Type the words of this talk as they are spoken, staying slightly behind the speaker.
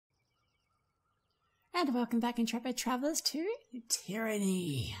And welcome back, intrepid travellers, to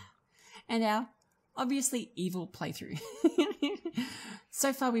Tyranny and our obviously evil playthrough.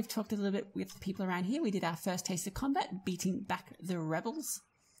 So far we've talked a little bit with people around here. We did our first taste of combat, beating back the rebels,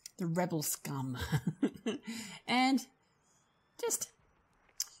 the rebel scum. And just,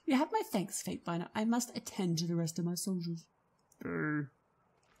 you have my thanks, Fatebinder. I must attend to the rest of my soldiers.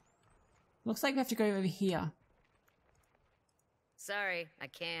 Looks like we have to go over here. Sorry, I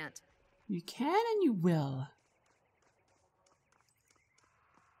can't. You can and you will.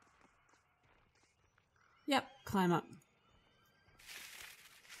 Yep, climb up.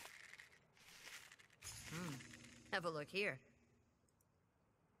 Have a look here.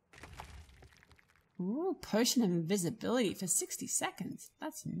 Ooh, potion of invisibility for 60 seconds.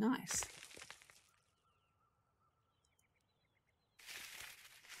 That's nice.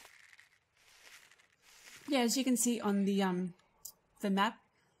 Yeah, as you can see on the map,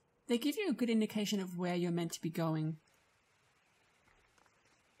 they give you a good indication of where you're meant to be going.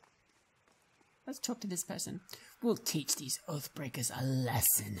 Let's talk to this person. We'll teach these Oathbreakers a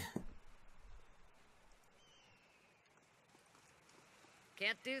lesson.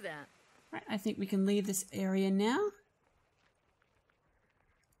 Can't do that. Right, I think we can leave this area now.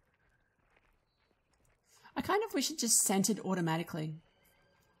 I kind of wish it just centered automatically.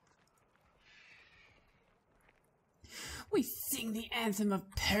 We sing the anthem of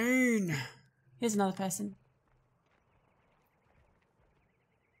pain. Here's another person.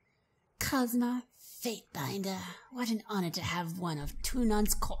 Cosma Fatebinder, what an honor to have one of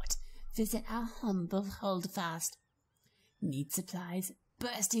Tunan's court visit our humble holdfast. Need supplies?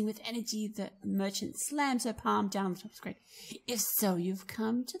 Bursting with energy, the merchant slams her palm down on the top screen. If so, you've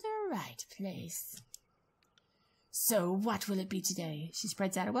come to the right place. So, what will it be today? She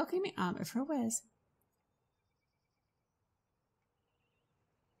spreads out a welcoming arm of her wares.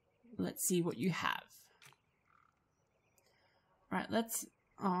 Let's see what you have. Right, let's...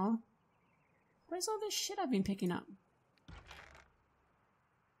 Oh. Where's all this shit I've been picking up?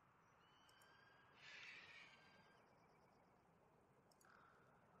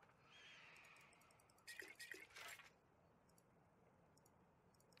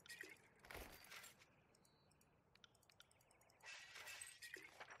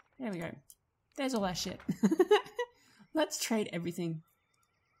 There we go. There's all that shit. Let's trade everything.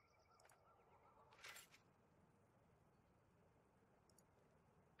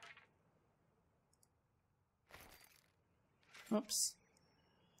 Oops.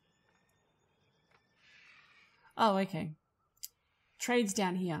 Oh, okay. Trade's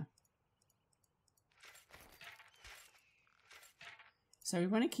down here. So we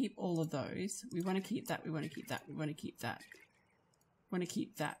want to keep all of those. We want to keep that. We want to keep that. We want to keep that. We want to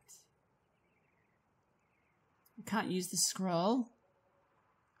keep that. I can't use the scroll.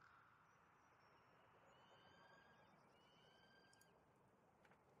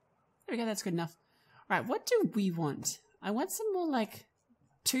 There we go. That's good enough. All right. What do we want? I want some more, like,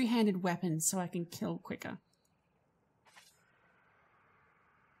 two-handed weapons so I can kill quicker.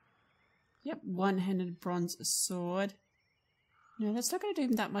 Yep, one-handed bronze sword. No, that's not going to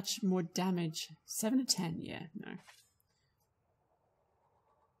do that much more damage. 7 to 10, yeah, no.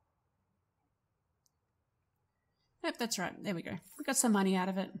 Yep, that's right. There we go. We got some money out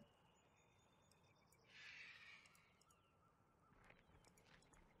of it.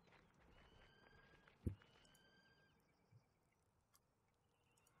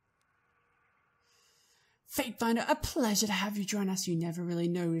 Fatebinder, a pleasure to have you join us. You never really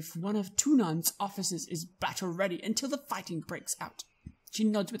know if one of Tunan's officers is battle-ready until the fighting breaks out. She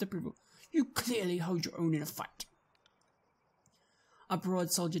nods with approval. You clearly hold your own in a fight. A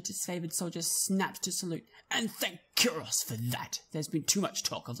broad soldier, disfavored soldier, snaps to salute. And thank Kuros for that. There's been too much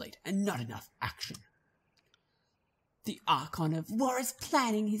talk of late, and not enough action. The Archon of War is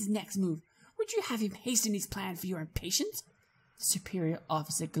planning his next move. Would you have him hasten his plan for your impatience? The superior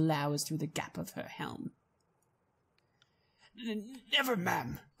officer glowers through the gap of her helm. Never,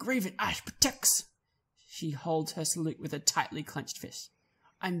 ma'am. Graven Ash protects. She holds her salute with a tightly clenched fist.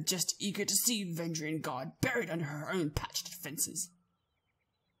 I'm just eager to see Vendrian Guard buried under her own patched defenses.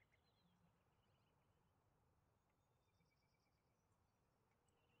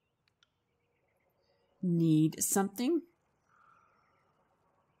 Need something?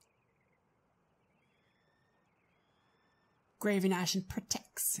 Graven Ash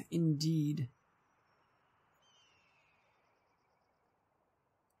protects, indeed.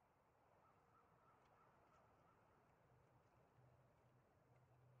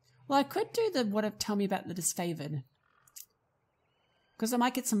 Well, I could do the tell me about the disfavored. Because I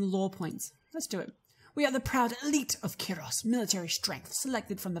might get some lore points. Let's do it. We are the proud elite of Kiros, military strength,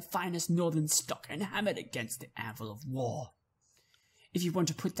 selected from the finest northern stock and hammered against the anvil of war. If you want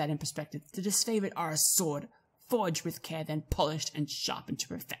to put that in perspective, the Disfavoured are a sword, forged with care, then polished and sharpened to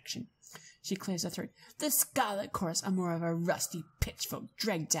perfection. She clears her throat. The Scarlet Chorus are more of a rusty pitchfork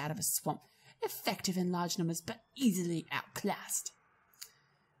dragged out of a swamp, effective in large numbers but easily outclassed.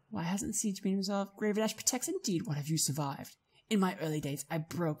 Why hasn't the siege been resolved? Graven Ash protects indeed. What have you survived? In my early days, I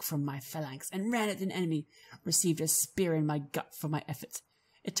broke from my phalanx and ran at an enemy, received a spear in my gut for my efforts.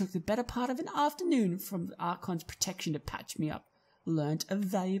 It took the better part of an afternoon from the Archon's protection to patch me up. Learned a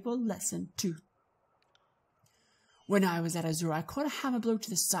valuable lesson, too. When I was at Azure, I caught a hammer blow to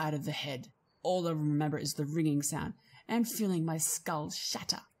the side of the head. All I remember is the ringing sound and feeling my skull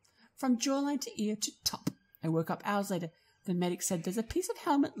shatter, from jawline to ear to top. I woke up hours later. The medic said there's a piece of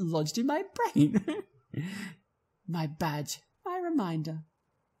helmet lodged in my brain. My badge, my reminder.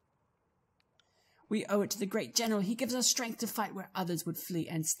 We owe it to the great general. He gives us strength to fight where others would flee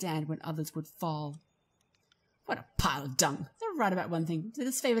and stand when others would fall. What a pile of dung. They're right about one thing. The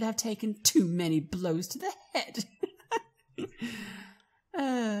Disfavoured have taken too many blows to the head.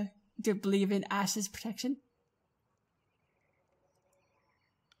 Do you believe in Ash's protection?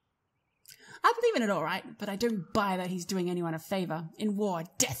 I believe in it all right, but I don't buy that he's doing anyone a favour. In war,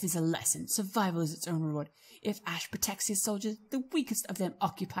 death is a lesson. Survival is its own reward. If Ash protects his soldiers, the weakest of them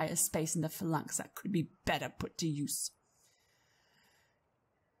occupy a space in the phalanx that could be better put to use.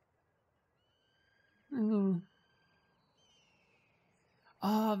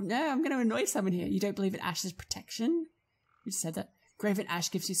 Oh, no, I'm going to annoy someone here. You don't believe in Ash's protection? You said that. Graven Ash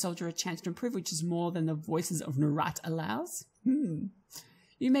gives your soldier a chance to improve, which is more than the voices of Narat allows.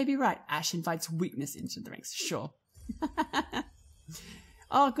 You may be right. Ash invites weakness into the ranks. Sure.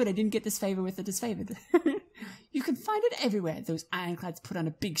 Oh, good. I didn't get this favour with the Disfavoured. You can find it everywhere. Those ironclads put on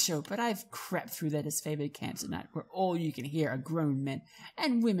a big show, but I've crept through their Disfavoured camps at night, where all you can hear are grown men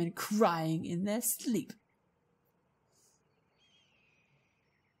and women crying in their sleep.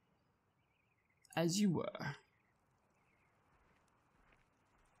 As you were.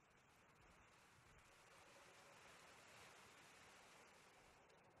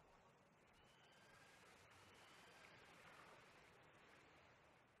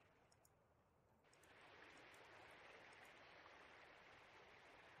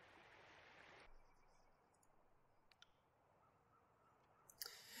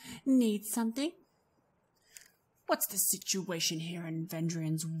 Need something? What's the situation here in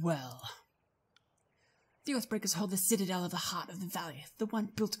Vendrian's Well? The Oathbreakers hold the citadel of the heart of the valley, the one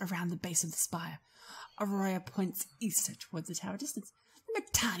built around the base of the spire. Aurora points east towards the tower distance. The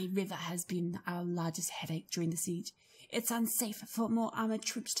Matani River has been our largest headache during the siege. It's unsafe for more armored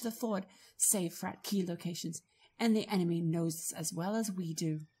troops to the ford, save for at key locations, and the enemy knows this as well as we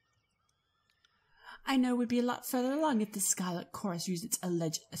do. I know we'd be a lot further along if the Scarlet Chorus used its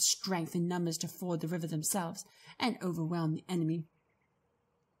alleged strength in numbers to ford the river themselves and overwhelm the enemy.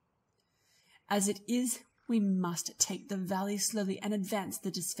 As it is, we must take the valley slowly and advance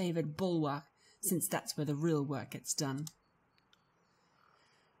the Disfavoured bulwark, since that's where the real work gets done.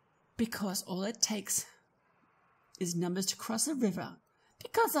 Because all it takes is numbers to cross a river.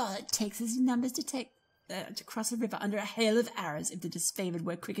 Because all it takes is numbers to cross a river under a hail of arrows. If the Disfavoured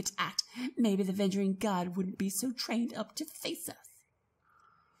were quicker to act, maybe the Vendrian Guard wouldn't be so trained up to face us.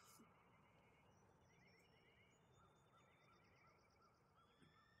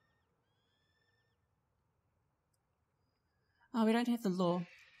 Oh, we don't have the law.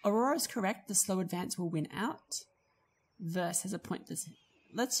 Aurora's correct. The slow advance will win out. Verse has a point.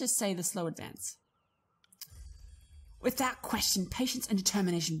 Let's just say the slow advance. Without question, patience and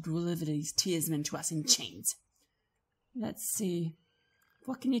determination will deliver these tearsmen to us in chains. Let's see.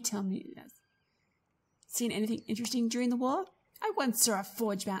 What can you tell me? Seen anything interesting during the war? I once saw a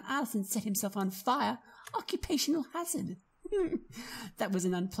forge-bound artisan set himself on fire. Occupational hazard. That was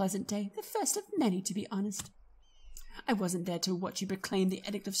an unpleasant day. The first of many, to be honest. I wasn't there to watch you proclaim the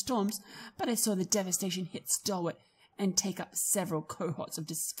Edict of Storms, but I saw the devastation hit Stalwart and take up several cohorts of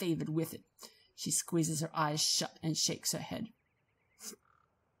Disfavoured with it. She squeezes her eyes shut and shakes her head.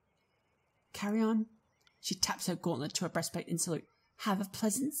 Carry on. She taps her gauntlet to her breastplate in salute. Have a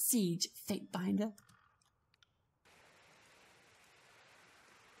pleasant siege, Fatebinder.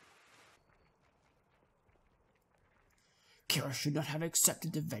 Kira should not have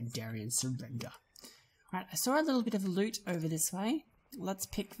accepted the Vendarian surrender. Right, I saw a little bit of loot over this way. Let's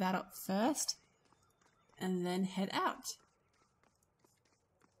pick that up first, and then head out.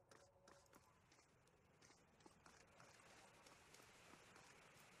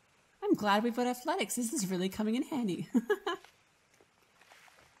 I'm glad we've got athletics. This is really coming in handy.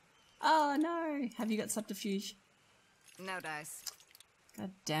 Oh, Oh no! Have you got subterfuge? No dice.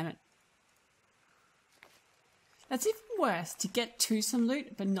 God damn it. That's even worse, to get to some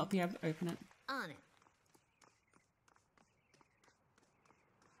loot but not be able to open it. On it.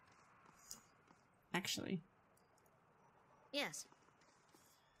 Actually. Yes.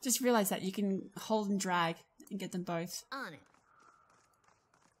 Just realize that you can hold and drag and get them both. On it.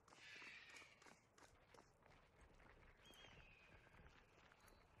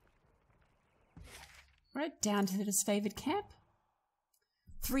 Right down to the Disfavoured camp.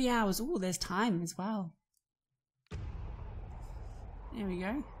 3 hours. Oh, there's time as well. There we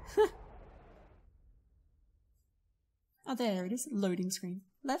go. Oh, there it is. Loading screen.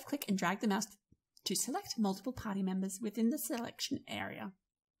 Left click and drag the mouse to select multiple party members within the selection area.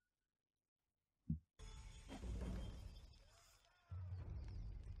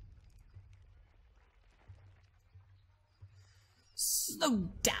 Slow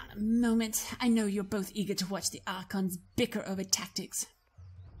down a moment. I know you're both eager to watch the Archons bicker over tactics.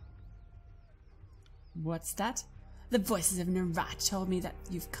 What's that? The voices of Narat told me that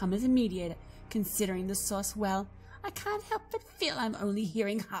you've come as a mediator. Considering the source well, I can't help but feel I'm only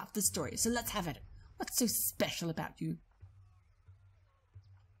hearing half the story, so let's have it. What's so special about you?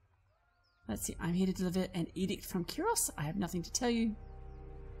 Let's see, I'm here to deliver an edict from Kyros. I have nothing to tell you.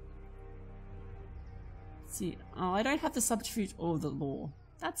 Let's see, oh, I don't have the subterfuge or the law.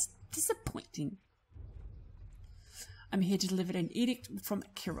 That's disappointing. I'm here to deliver an edict from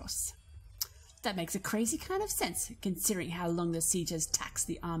Kyros. That makes a crazy kind of sense, considering how long the siege has taxed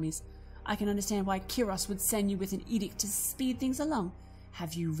the armies. I can understand why Kyros would send you with an edict to speed things along.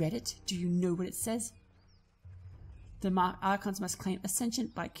 Have you read it? Do you know what it says? The Archons must claim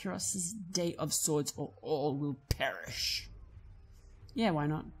ascension by Kyros' Day of Swords or all will perish. Yeah, why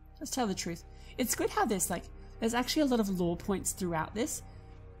not? Let's tell the truth. It's good how there's actually a lot of lore points throughout this,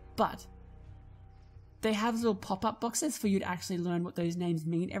 but they have little pop-up boxes for you to actually learn what those names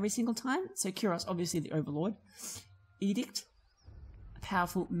mean every single time. So Kyros, obviously the Overlord. Edict, a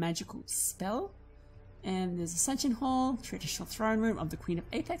powerful magical spell. And there's Ascension Hall, traditional throne room of the Queen of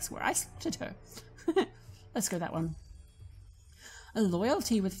Apex, where I slaughtered her. Let's go that one. A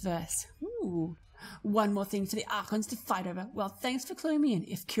loyalty with verse. Ooh. One more thing for the Archons to fight over. Well, thanks for cluing me in.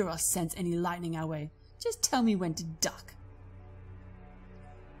 If Kyros sends any lightning our way, just tell me when to duck.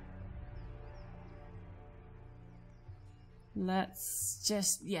 Let's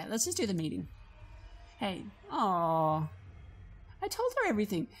just do the meeting. Hey, aww. I told her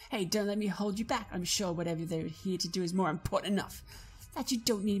everything. Hey, don't let me hold you back. I'm sure whatever they're here to do is more important enough. That you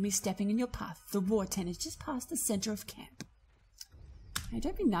don't need me stepping in your path. The war tent is just past the center of camp. Hey,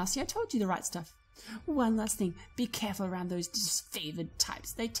 don't be nasty. I told you the right stuff. One last thing. Be careful around those disfavored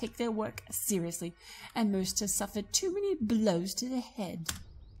types. They take their work seriously, and most have suffered too many blows to the head.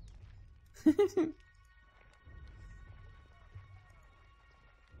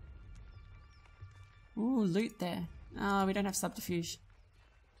 Ooh, loot there. Oh, we don't have subterfuge.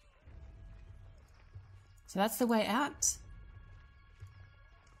 So that's the way out.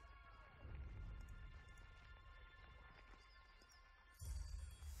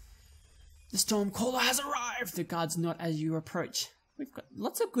 The Stormcaller has arrived! The guards nod as you approach. We've got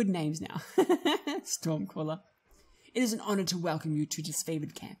lots of good names now. Stormcaller. It is an honor to welcome you to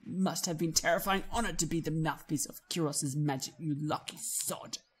Disfavoured camp. Must have been terrifying honor to be the mouthpiece of Kyros' magic, you lucky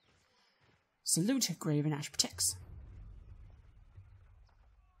sod. Salute, Graven Ash protects.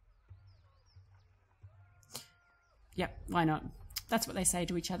 Yep, why not? That's what they say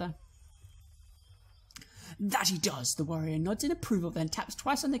to each other. That he does, the warrior nods in approval, then taps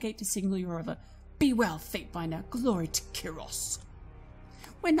twice on the gate to signal you over. Be well, Fatebinder. Glory to Kyros.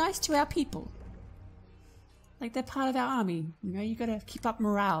 We're nice to our people. Like they're part of our army. You know, you gotta keep up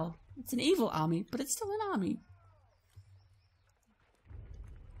morale. It's an evil army, but it's still an army.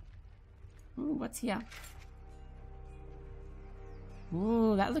 Ooh, what's here?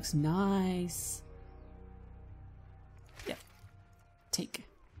 Ooh, that looks nice. Yep. Take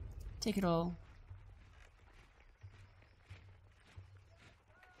it all.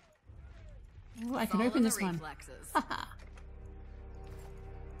 Ooh, I can open this one. Haha.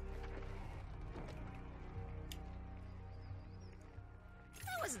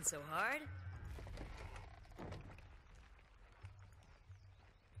 That wasn't so hard.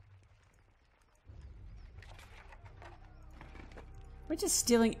 We're just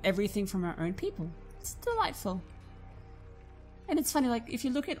stealing everything from our own people. It's delightful. And it's funny, like, if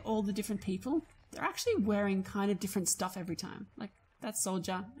you look at all the different people, they're actually wearing kind of different stuff every time. Like, that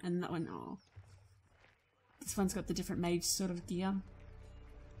soldier and that one, oh. This one's got the different mage sort of gear.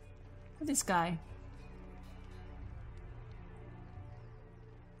 This guy.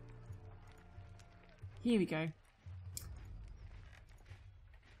 Here we go.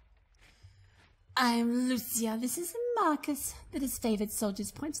 I'm Lucia. This is Marcus. The disfavored soldier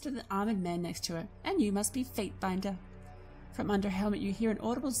points to the armored man next to her. And you must be Fatebinder. From under helmet you hear an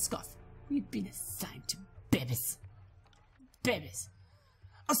audible scoff. We've been assigned to Bebis. Bebis.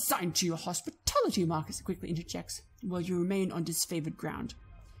 Assigned to your hospitality, Marcus quickly interjects, while you remain on disfavored ground.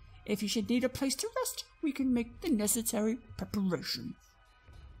 If you should need a place to rest, we can make the necessary preparations.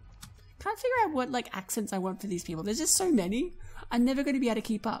 Can't figure out what accents I want for these people. There's just so many. I'm never going to be able to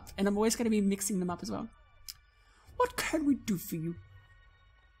keep up, and I'm always going to be mixing them up as well. What can we do for you?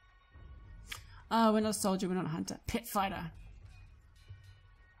 Oh, we're not a soldier, we're not a hunter. Pit fighter.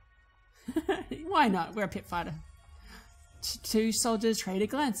 Why not? We're a pit fighter. Two soldiers trade a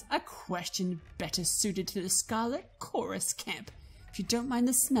glance. A question better suited to the Scarlet Chorus camp. If you don't mind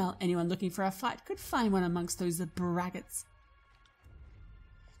the smell, anyone looking for a fight could find one amongst those braggarts.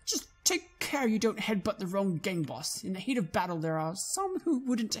 Just take care you don't headbutt the wrong gang boss. In the heat of battle there are some who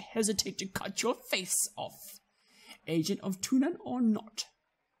wouldn't hesitate to cut your face off. Agent of Tunan or not.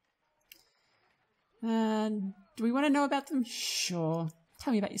 Do we want to know about them? Sure.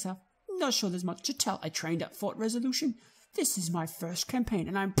 Tell me about yourself. Not sure there's much to tell. I trained at Fort Resolution. This is my first campaign,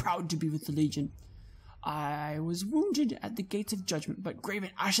 and I'm proud to be with the Legion. I was wounded at the gates of judgment, but Graven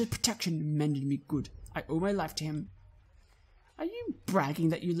Ash's protection mended me good. I owe my life to him. Are you bragging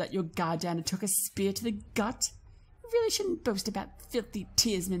that you let your guard down and took a spear to the gut? You really shouldn't boast about filthy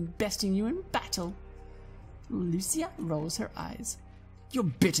tearsmen besting you in battle. Lucia rolls her eyes. You're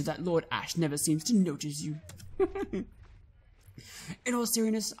bitter that Lord Ash never seems to notice you. In all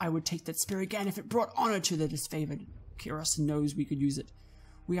seriousness, I would take that spear again if it brought honor to the disfavored. Kiros knows we could use it.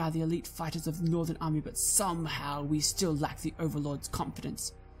 We are the elite fighters of the Northern Army, but somehow we still lack the Overlord's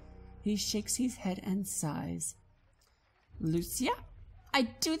confidence. He shakes his head and sighs. Lucia? I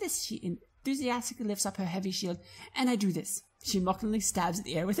do this, she enthusiastically lifts up her heavy shield, and I do this. She mockingly stabs at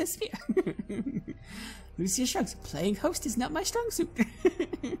the air with her spear. Lucia shrugs. Playing host is not my strong suit.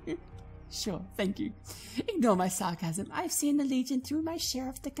 Sure, thank you. Ignore my sarcasm. I've seen the Legion through my share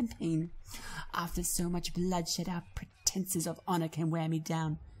of the campaign. After so much bloodshed, our pretenses of honor can wear me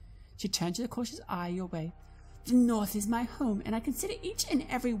down. She turns with a cautious eye your way. The North is my home, and I consider each and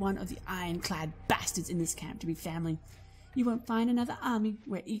every one of the ironclad bastards in this camp to be family. You won't find another army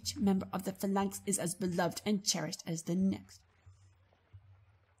where each member of the phalanx is as beloved and cherished as the next.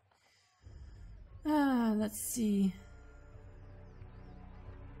 Let's see.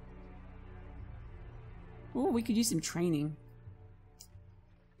 Oh, we could use some training.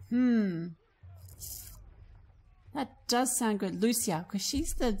 That does sound good. Lucia, because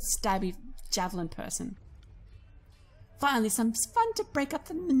she's the stabby javelin person. Finally, some fun to break up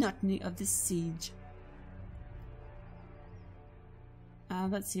the monotony of this siege.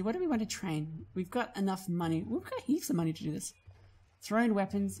 Let's see, what do we want to train? We've got enough money. We've got heaps of money to do this. Thrown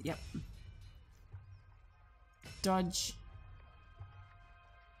weapons, yep. Dodge.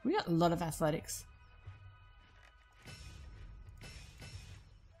 We got a lot of athletics.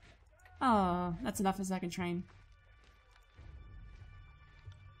 Oh, that's enough as I can train.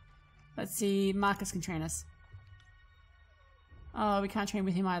 Let's see, Marcus can train us. Oh, we can't train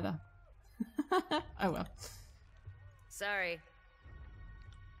with him either. Oh well. Sorry.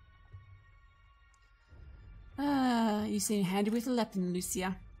 You seem handy with a weapon,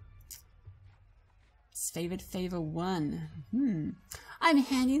 Lucia. Disfavored favor 1. I'm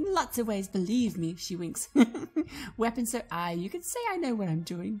handy in lots of ways, believe me, she winks. Weapon so you could say I know what I'm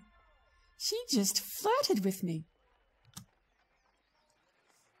doing. She just flirted with me.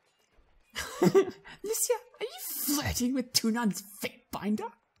 Lucia, are you flirting with Tunan's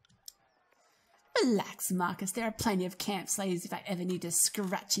Fatebinder? Relax, Marcus. There are plenty of camp slaves if I ever need to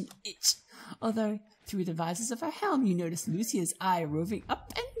scratch an itch. Although, through the visors of her helm, you notice Lucia's eye roving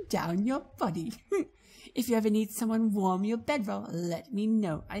up and down your body. If you ever need someone warm your bedroll, let me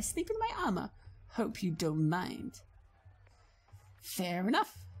know. I sleep in my armor. Hope you don't mind. Fair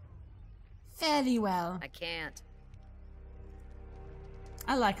enough. Fairly well. I can't.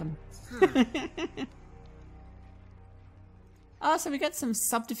 I like them. Oh, so we got some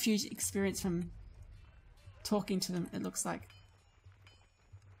subterfuge experience from talking to them, it looks like.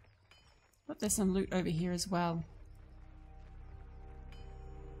 But there's some loot over here as well.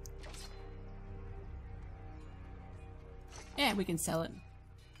 Yeah, we can sell it.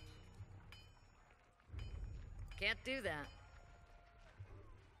 Can't do that.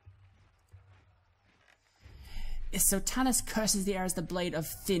 Sotanus curses the air as the blade of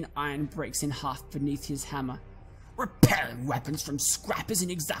thin iron breaks in half beneath his hammer. Repairing weapons from scrap isn't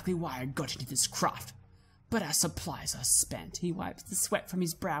exactly why I got into this craft. But our supplies are spent. He wipes the sweat from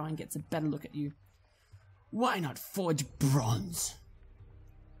his brow and gets a better look at you. Why not forge bronze?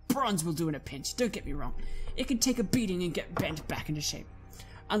 Bronze will do in a pinch, don't get me wrong. It can take a beating and get bent back into shape.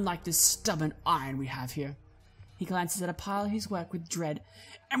 Unlike this stubborn iron we have here. He glances at a pile of his work with dread,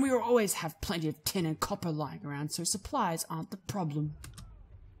 and we will always have plenty of tin and copper lying around, so supplies aren't the problem.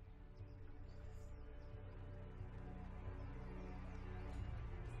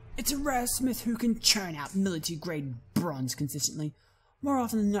 It's a rare smith who can churn out military-grade bronze consistently. More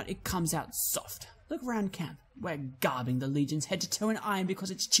often than not, it comes out soft. Look around camp. We're garbing the legions head to toe in iron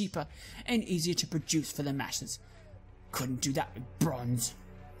because it's cheaper and easier to produce for the masses. Couldn't do that with bronze.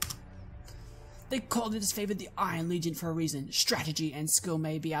 They call the Disfavoured the Iron Legion for a reason. Strategy and skill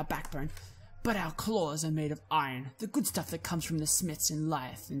may be our backbone, but our claws are made of iron, the good stuff that comes from the smiths in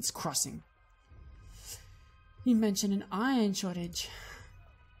Leviathan's Crossing. You mentioned an iron shortage.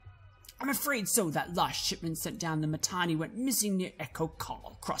 I'm afraid so. That last shipment sent down the Matani went missing near Echo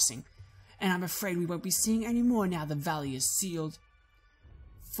Call Crossing, and I'm afraid we won't be seeing any more now the valley is sealed.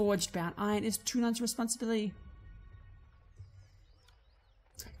 Forged-bound iron is Tunan's responsibility.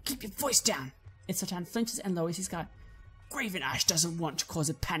 Keep your voice down! Itzatan flinches and lowers his guard. Graven Ash doesn't want to cause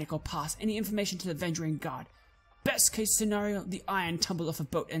a panic or pass any information to the Venturing Guard. Best case scenario, the iron tumbled off a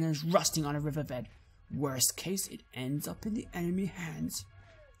boat and is rusting on a riverbed. Worst case, it ends up in the enemy hands.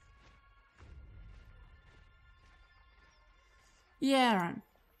 Yeah, right.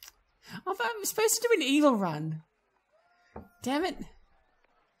 I'm supposed to do an evil run. Damn it.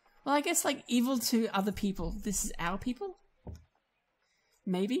 Well, I guess like evil to other people. This is our people?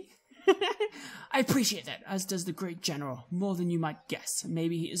 Maybe? I appreciate that, as does the great general, more than you might guess.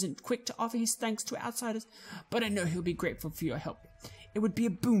 Maybe he isn't quick to offer his thanks to outsiders, but I know he'll be grateful for your help. It would be a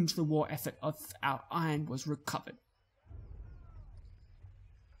boon to the war effort if our iron was recovered.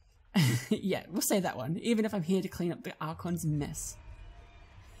 Yeah, we'll say that one, even if I'm here to clean up the Archon's mess.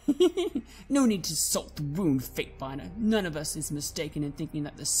 No need to salt the wound, Fatebinder. None of us is mistaken in thinking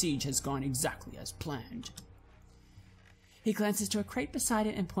that the siege has gone exactly as planned. He glances to a crate beside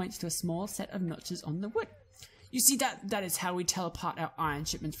it and points to a small set of notches on the wood. You see, that is how we tell apart our iron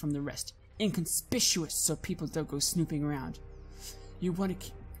shipments from the rest. Inconspicuous, so people don't go snooping around. You want to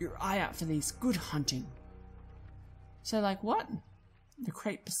keep your eye out for these. Good hunting. So, like what? The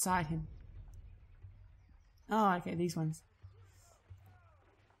crate beside him. Oh, okay, these ones.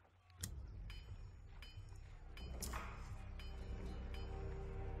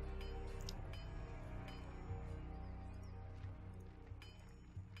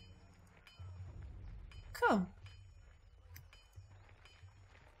 Cool.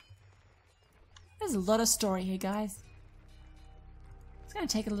 There's a lot of story here, guys. It's going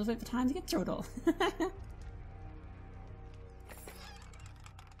to take a little bit of time to get through it all.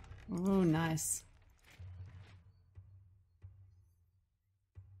 Ooh, nice.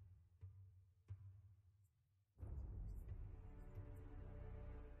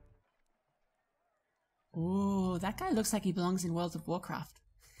 Ooh, that guy looks like he belongs in World of Warcraft.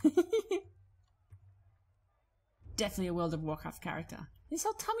 Definitely a World of Warcraft character. His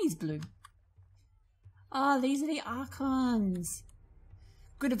whole tummy's blue. Oh, these are the Archons.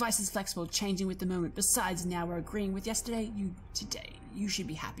 Good advice is flexible, changing with the moment. Besides, now we're agreeing with yesterday. Today. You should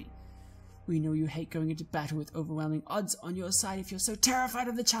be happy. We know you hate going into battle with overwhelming odds on your side. If you're so terrified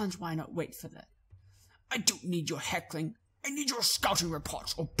of the challenge, why not wait for that? I don't need your heckling. I need your scouting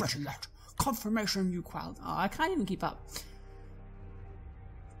reports, or better yet, confirmation you quelled. Oh, I can't even keep up.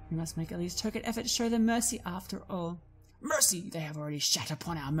 We must make at least a token effort to show them mercy after all. Mercy! They have already shat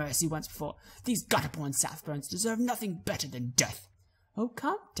upon our mercy once before. These gutter-born Southburns deserve nothing better than death. Oh,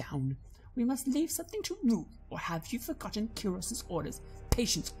 calm down. We must leave something to rule, or have you forgotten Kyros' orders?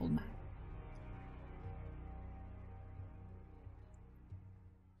 Patience, old man.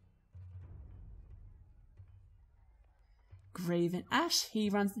 Graven Ash, he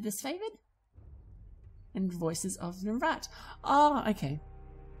runs the Disfavoured. And Voices of Narat. Oh, okay.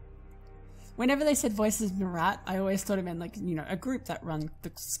 Whenever they said Voices of Narat, I always thought it meant, like, you know, a group that run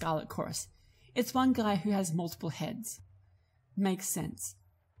the Scarlet Chorus. It's one guy who has multiple heads. Makes sense.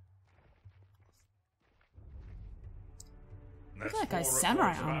 Look at that guy's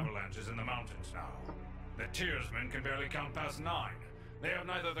samurai armor. Avalanches in the mountains now. The Tearsmen can barely count past 9. They have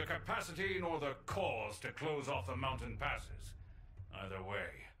neither the capacity nor the cause to close off the mountain passes. Either way,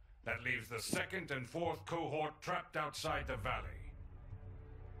 that leaves the 2nd and 4th cohort trapped outside the valley.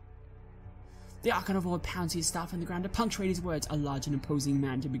 The Archon of War pounds his staff on the ground to punctuate his words, a large and imposing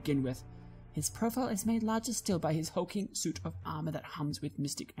man to begin with. His profile is made larger still by his hulking suit of armor that hums with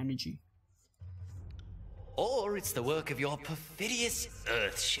mystic energy. Or it's the work of your perfidious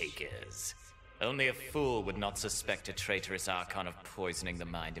Earthshakers. Only a fool would not suspect a traitorous Archon of poisoning the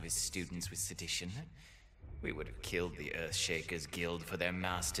mind of his students with sedition. We would have killed the Earthshakers Guild for their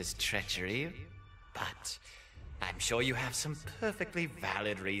master's treachery, but I'm sure you have some perfectly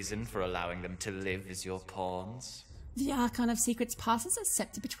valid reason for allowing them to live as your pawns. The Archon of Secrets passes a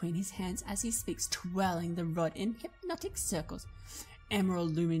scepter between his hands as he speaks, twirling the rod in hypnotic circles.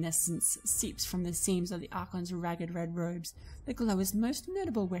 Emerald luminescence seeps from the seams of the Archon's ragged red robes. The glow is most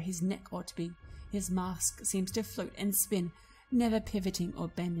notable where his neck ought to be. His mask seems to float and spin, never pivoting or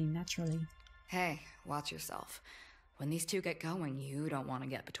bending naturally. Hey, watch yourself. When these two get going, you don't want to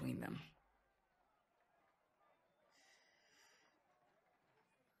get between them.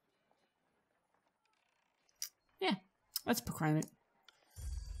 Yeah, let's proclaim it.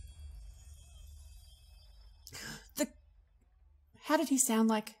 How did he sound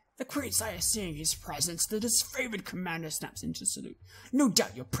like? The Queensire seeing his presence, the disfavored commander snaps into salute. No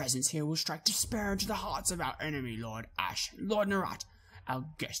doubt your presence here will strike despair into the hearts of our enemy, Lord Ash. Lord Narat, our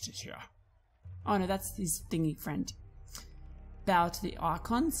guest is here. Oh no, that's his thingy friend. Bow to the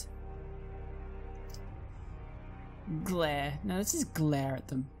Archons. Glare. No, let's just glare at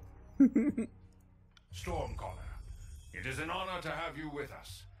them. Stormcaller, it is an honor to have you with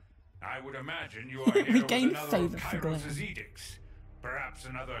us. I would imagine you are here We with gain another favor of for Kairos' glaring. edicts. Perhaps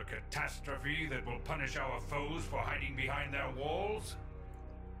another catastrophe that will punish our foes for hiding behind their walls?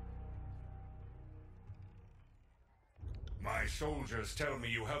 My soldiers tell me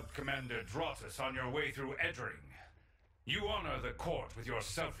you helped Commander Drotus on your way through Edring. You honor the court with your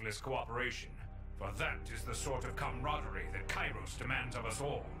selfless cooperation, for that is the sort of camaraderie that Kairos demands of us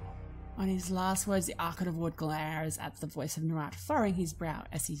all. On his last words, the Archon of Ward glares at the voice of Narat, furrowing his brow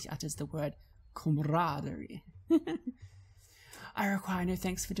as he utters the word camaraderie. I require no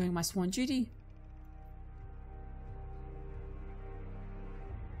thanks for doing my sworn duty.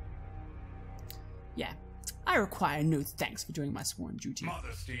 Yeah, I require no thanks for doing my sworn duty.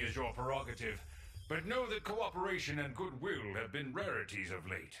 Modesty is your prerogative, but know that cooperation and goodwill have been rarities of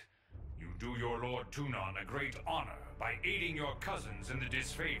late. You do your Lord Tunon a great honor by aiding your cousins in the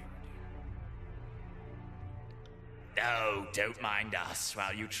Disfavoured. Oh, don't mind us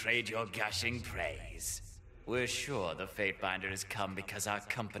while you trade your gushing praise. We're sure the Fatebinder has come because our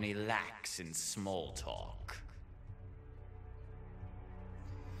company lacks in small talk.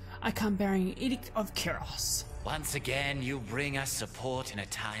 I come bearing an edict of Kiros. Once again, you bring us support in a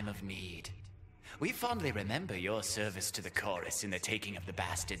time of need. We fondly remember your service to the chorus in the taking of the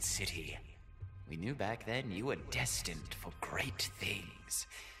Bastard City. We knew back then you were destined for great things.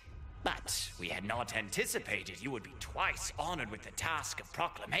 But we had not anticipated you would be twice honored with the task of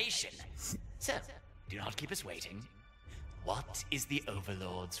proclamation. So, do not keep us waiting. What is the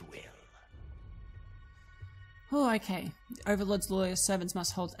Overlord's will? Oh, okay. The Overlord's loyal servants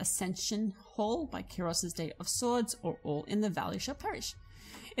must hold Ascension Hall by Kiros' Day of Swords, or all in the valley shall perish.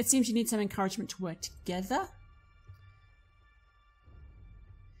 It seems you need some encouragement to work together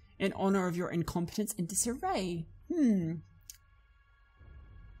in honor of your incompetence and disarray. Oh,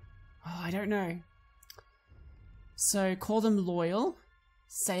 I don't know. So call them loyal,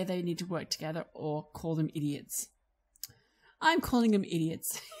 say they need to work together, or call them idiots. I'm calling them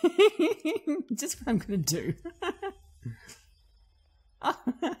idiots. Just what I'm going to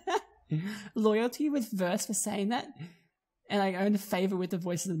do. Loyalty with verse for saying that. And I own a favor with the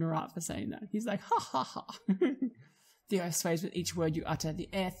voices of Narat for saying that. He's like, ha ha ha. The earth sways with each word you utter, the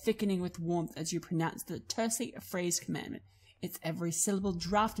air thickening with warmth as you pronounce the tersely phrased commandment, its every syllable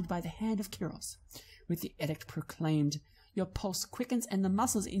drafted by the hand of Kiros. With the edict proclaimed, your pulse quickens and the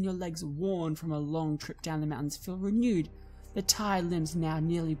muscles in your legs, worn from a long trip down the mountains, feel renewed, the tired limbs now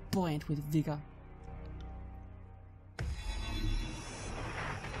nearly buoyant with vigor.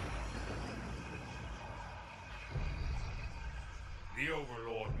 The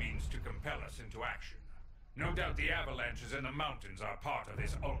Overlord means to compel us into action. No doubt the avalanches in the mountains are part of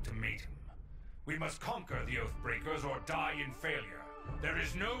this ultimatum. We must conquer the Oathbreakers or die in failure. There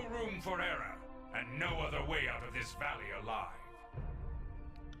is no room for error, and no other way out of this valley alive.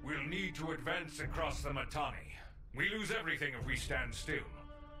 We'll need to advance across the Matani. We lose everything if we stand still,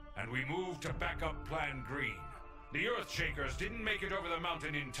 and we move to back up Plan Green. The Earthshakers didn't make it over the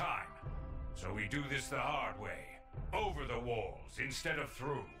mountain in time, so we do this the hard way. Over the walls instead of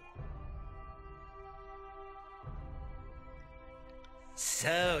through.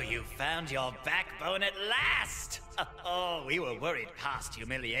 So, you found your backbone at last! Oh, we were worried past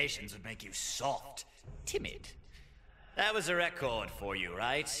humiliations would make you soft, timid. That was a record for you,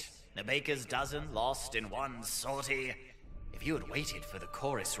 right? The baker's dozen lost in one sortie. If you had waited for the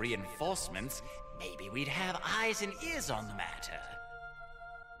chorus reinforcements, maybe we'd have eyes and ears on the matter.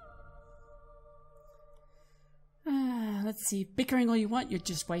 Let's see. Bickering all you want, you're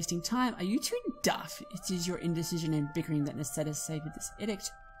just wasting time. Are you two daft? It is your indecision and bickering that necessitated this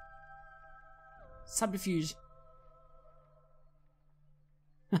edict. Subterfuge.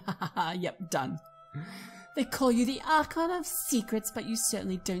 Yep, done. They call you the Archon of Secrets, but you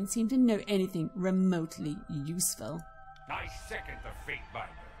certainly don't seem to know anything remotely useful. I second the Fatebinder.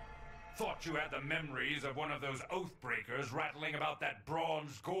 Thought you had the memories of one of those Oathbreakers rattling about that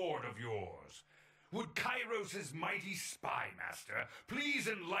bronze gourd of yours. Would Kairos' mighty spy master please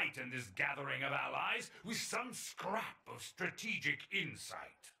enlighten this gathering of allies with some scrap of strategic insight?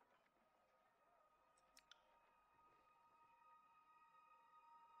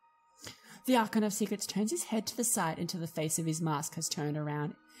 The Archon of Secrets turns his head to the side until the face of his mask has turned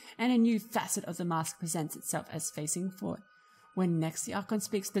around, and a new facet of the mask presents itself as facing forward. When next the Archon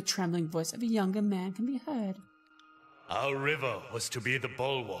speaks, the trembling voice of a younger man can be heard. Our river was to be the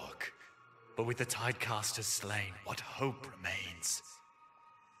bulwark, but with the tidecasters slain, what hope remains?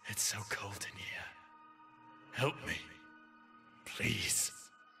 It's so cold in here. Help me, please.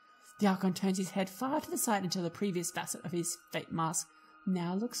 The Archon turns his head far to the side until the previous facet of his fate mask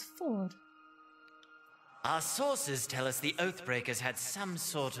now looks forward. Our sources tell us the Oathbreakers had some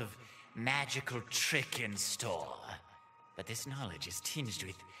sort of magical trick in store. But this knowledge is tinged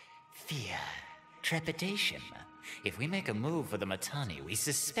with fear, trepidation. If we make a move for the Mitanni, we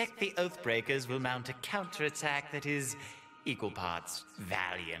suspect the Oathbreakers will mount a counterattack that is equal parts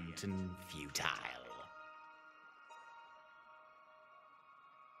valiant and futile.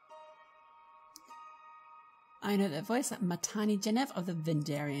 I know that voice, Mitanni Genev of the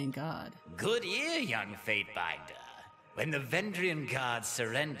Vendarian Guard. Good ear, young Fatebinder. When the Vendrian Guard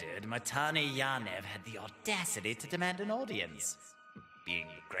surrendered, Mitanni Yanev had the audacity to demand an audience. Being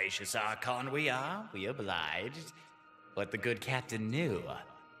the gracious Archon we are, we obliged. What the good captain knew,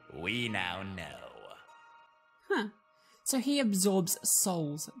 we now know. Huh. So he absorbs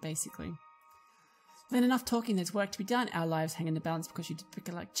souls, basically. Then enough talking, there's work to be done. Our lives hang in the balance because you did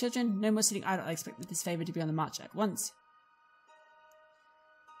bicker like children. No more sitting idle. I expect that this favor to be on the march at once.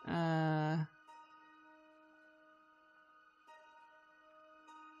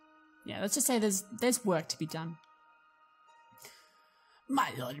 Yeah, let's just say there's work to be done. My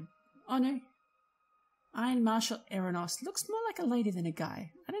lord. Oh no. Iron Marshal Eranos looks more like a lady than a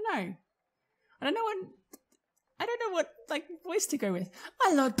guy. I don't know what voice to go with.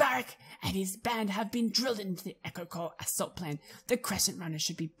 My Lord Barrack and his band have been drilled into the Echo Corps assault plan. The Crescent Runner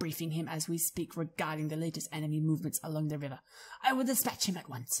should be briefing him as we speak regarding the latest enemy movements along the river. I will dispatch him at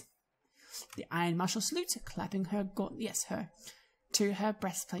once. The Iron Marshal salutes, clapping her to her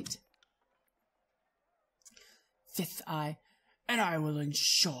breastplate. Fifth Eye, and I will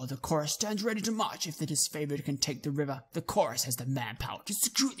ensure the chorus stands ready to march if the Disfavoured can take the river. The chorus has the manpower to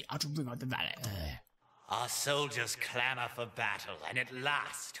secure the outer ring of the valley. Our soldiers clamor for battle, and at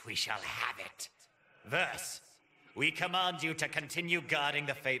last we shall have it. Verse, we command you to continue guarding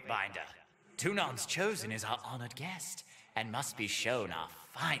the Fatebinder. Tunan's chosen is our honored guest, and must be shown our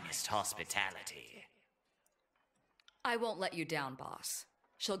finest hospitality. I won't let you down, boss.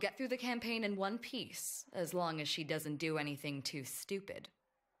 She'll get through the campaign in one piece, as long as she doesn't do anything too stupid.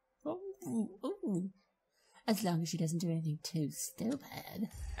 Ooh. As long as she doesn't do anything too stupid.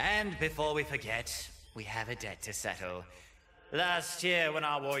 And before we forget, we have a debt to settle. Last year, when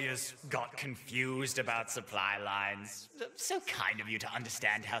our warriors got confused about supply lines, so kind of you to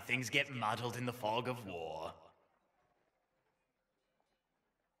understand how things get muddled in the fog of war.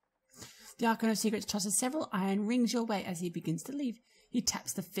 The Archon of Secrets tosses several iron rings your way as he begins to leave. He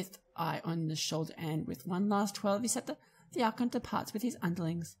taps the fifth eye on the shoulder, and with one last twirl of his scepter, the Archon departs with his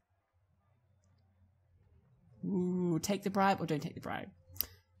underlings. Ooh, take the bribe or don't take the bribe.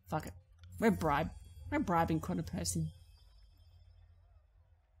 Fuck it. We're bribing kind of person.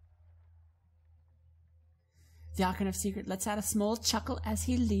 The Archon of Secret lets out a small chuckle as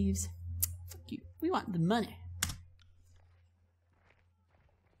he leaves. Fuck you. We want the money.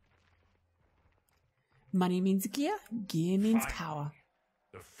 Money means gear. Gear means power.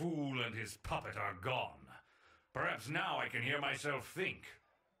 The fool and his puppet are gone. Perhaps now I can hear myself think.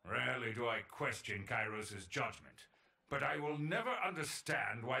 Rarely do I question Kairos' judgment, but I will never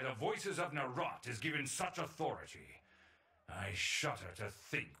understand why the voices of Narot is given such authority. I shudder to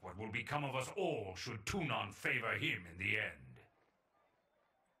think what will become of us all should Tunon favor him in the end.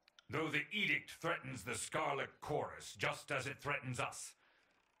 Though the edict threatens the Scarlet Chorus just as it threatens us,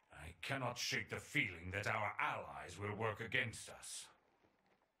 I cannot shake the feeling that our allies will work against us.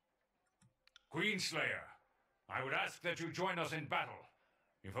 Queenslayer, I would ask that you join us in battle,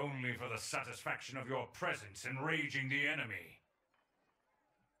 if only for the satisfaction of your presence enraging the enemy.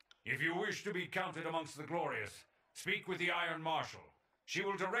 If you wish to be counted amongst the glorious, Speak with the Iron Marshal. She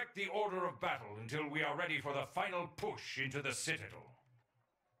will direct the order of battle until we are ready for the final push into the Citadel.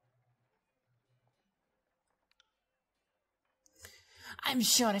 I'm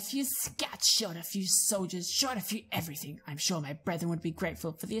short a few scouts, short a few soldiers, short a few everything. I'm sure my brethren would be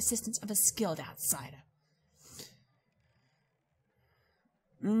grateful for the assistance of a skilled outsider.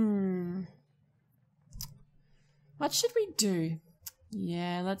 What should we do?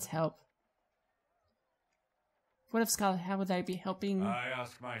 Yeah, let's help. What if Scarlet, how would they be helping? I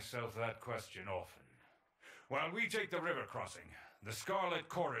ask myself that question often. While we take the river crossing, the Scarlet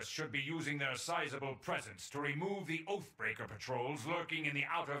Chorus should be using their sizable presence to remove the Oathbreaker patrols lurking in the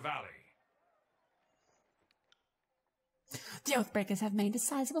Outer Valley. The Oathbreakers have made a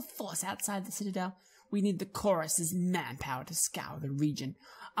sizable force outside the Citadel. We need the Chorus's manpower to scour the region.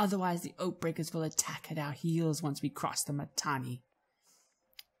 Otherwise, the Oathbreakers will attack at our heels once we cross the Matani.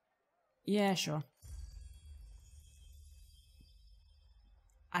 Yeah, sure.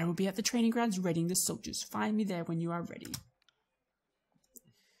 I will be at the training grounds readying the soldiers. Find me there when you are ready.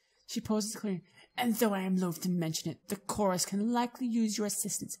 She pauses clearly. And though I am loath to mention it, the Chorus can likely use your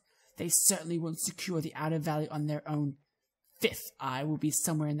assistance. They certainly won't secure the Outer Valley on their own. Fifth Eye will be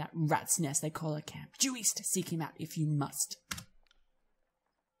somewhere in that rat's nest they call a camp. Due east, seek him out if you must.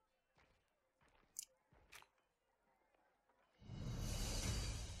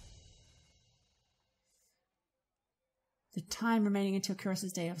 The time remaining until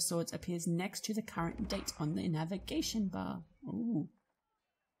Curus's Day of Swords appears next to the current date on the navigation bar. Ooh.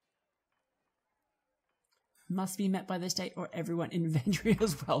 Must be met by this date or everyone in Vendria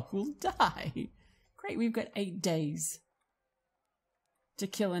as well will die. Great, we've got 8 days to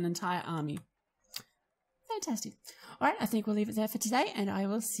kill an entire army. Fantastic. Alright, I think we'll leave it there for today, and I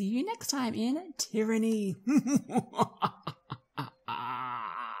will see you next time in Tyranny.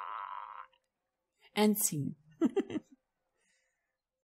 And scene.